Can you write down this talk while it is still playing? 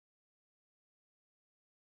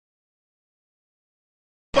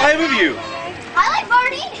5 of you. I like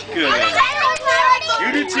Marty. Good. I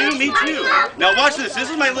You do too? Me too. Now watch this. This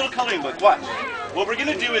is my little coloring book. Watch. What we're going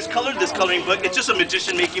to do is color this coloring book. It's just a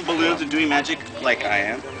magician making balloons and doing magic like I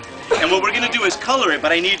am. And what we're going to do is color it,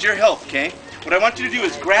 but I need your help, okay? What I want you to do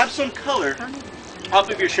is grab some color off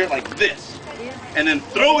of your shirt like this. And then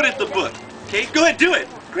throw it at the book. Okay? Go ahead, do it.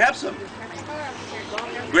 Grab some.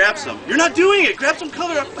 Grab some. You're not doing it. Grab some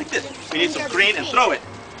color up like this. We need some green and throw it.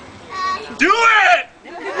 Do it!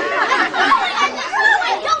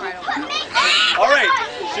 All right.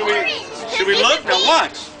 Should we look? Now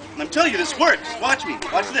watch. I'm telling you, this works. Watch me.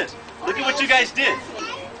 Watch this. Look at what you guys did.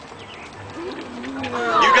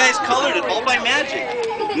 You guys colored it all by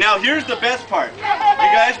magic. Now here's the best part. You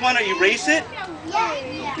guys want to erase it?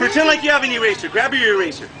 Pretend like you have an eraser. Grab your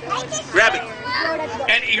eraser. Grab it.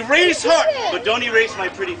 And erase hard. But don't erase my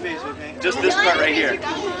pretty face, okay? Just this part right here.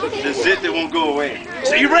 The zit that won't go away.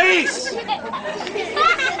 So erase!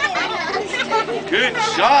 Good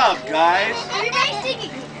job, guys.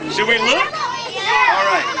 Should we look? All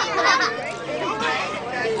right.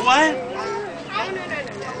 What?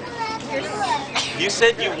 You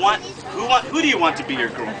said you want, who do you want to be your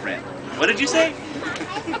girlfriend? What did you say?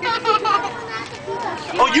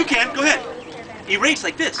 Oh, you can. Go ahead. Erase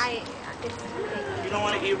like this. You don't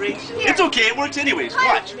want to erase? It's okay. It works anyways.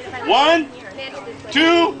 Watch. 1,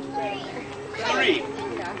 2, 3.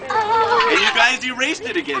 And you guys erased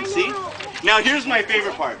it again, see? Now here's my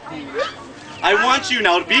favorite part. I want you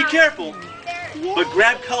now to be careful, but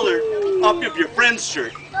grab color off of your friend's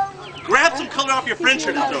shirt. Grab some color off your friend's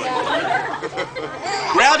shirt and throw it.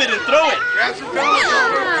 Grab it and throw it.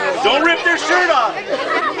 Don't rip their shirt off.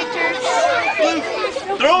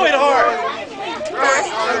 Throw it hard.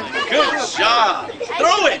 Good job.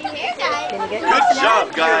 Throw it. Good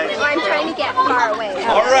job, guys. I'm trying to get far away.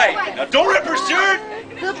 All right. Now don't rip her shirt.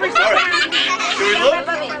 All right. Should we look?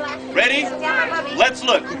 Ready? Let's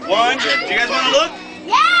look. 1. Do you guys want to look?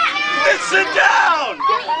 Yeah! Let's sit down.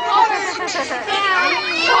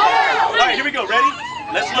 All right, here we go. Ready?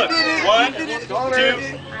 Let's look. 1,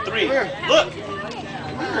 2, 3. Look.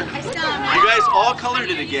 You guys all colored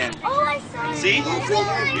it again. See?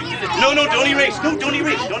 No, don't erase. No, don't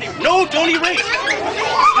erase. No, don't erase.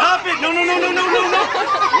 Stop it. No.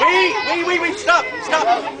 Wait. Stop.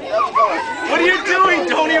 What are you doing?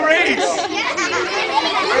 Don't erase.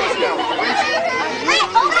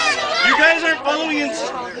 You guys aren't following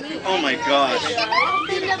Oh my gosh.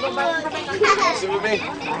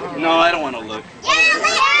 No, I don't want to look.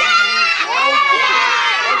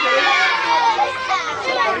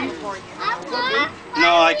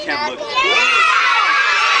 No, I can't look.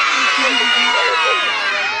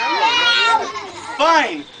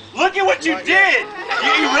 Fine. Look at what you did.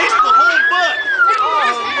 You erased the whole